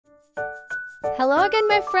Hello again,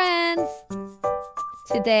 my friends!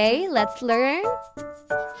 Today, let's learn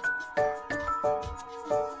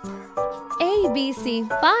ABC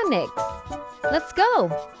Phonics. Let's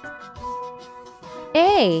go!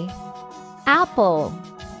 A. Apple.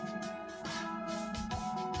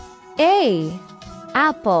 A.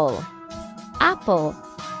 Apple. Apple.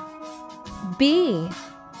 B.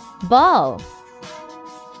 Ball.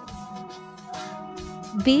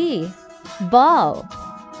 B. Ball.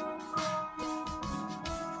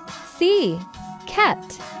 C.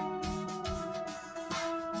 Cat.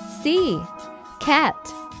 C. Cat.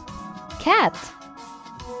 Cat.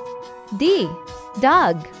 D.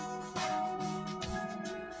 Dog.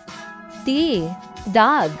 D.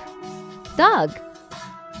 Dog. Dog.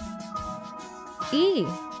 E.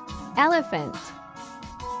 Elephant.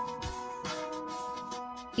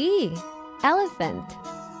 E. Elephant.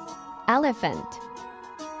 Elephant.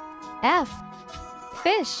 F.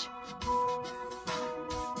 Fish.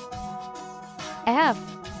 F.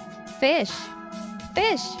 Fish.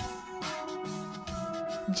 Fish.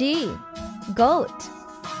 G. Goat.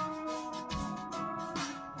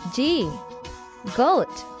 G.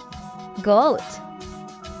 Goat. Goat.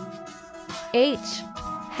 H.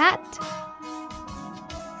 Hat.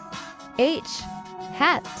 H.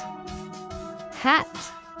 Hat. Hat.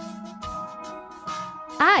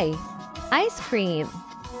 I. Ice cream.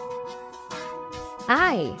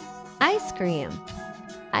 I. Ice cream.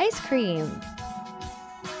 Ice cream.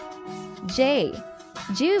 J.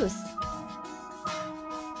 Juice.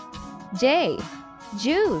 J.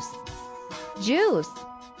 Juice. Juice.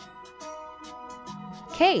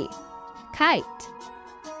 K. Kite.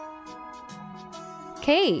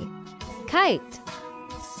 K. Kite.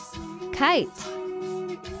 Kite.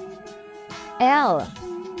 L.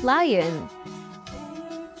 Lion.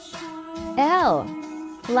 L.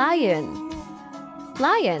 Lion.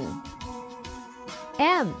 Lion.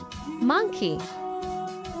 M. Monkey.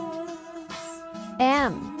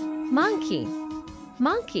 M. Monkey.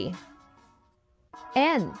 Monkey.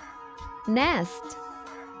 N. Nest.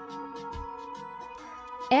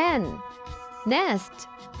 N. Nest.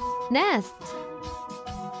 Nest.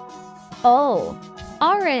 O.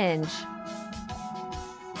 Orange.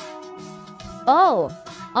 O.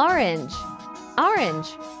 Orange.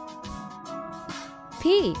 Orange.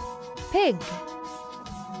 P. Pig.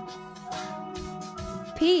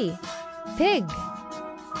 P. Pig.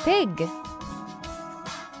 Pig.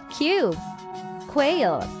 Q.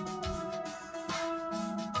 Quail.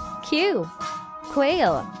 Q.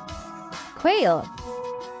 Quail. Quail.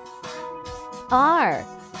 R.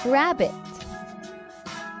 Rabbit.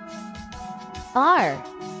 R.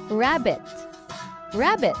 Rabbit.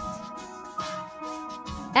 Rabbit.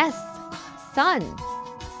 S. Sun.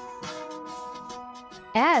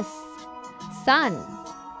 S. Sun.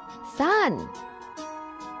 Sun.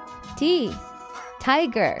 T.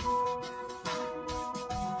 Tiger.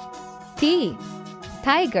 T.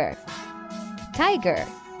 Tiger. Tiger.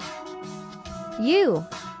 U.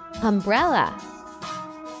 Umbrella.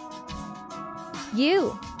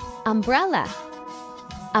 U. Umbrella.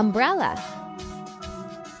 Umbrella.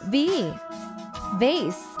 V.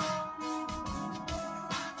 Vase.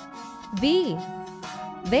 V.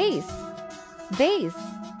 Vase. Vase.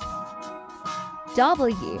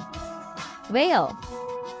 W. Whale.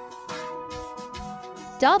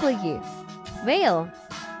 W. Whale.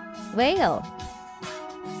 Whale.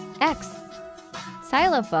 X.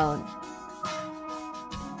 Xylophone.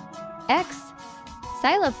 X.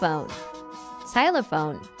 Xylophone.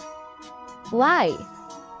 Xylophone. Y.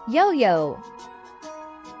 Yo-yo.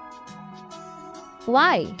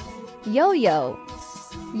 Y. Yo-yo.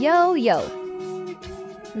 Yo-yo.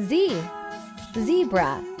 Z.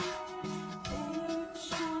 Zebra.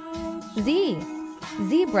 Z.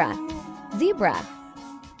 Zebra. Zebra.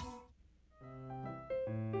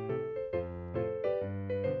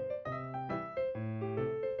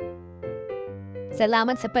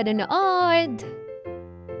 Salamat sa panonood.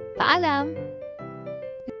 Paalam!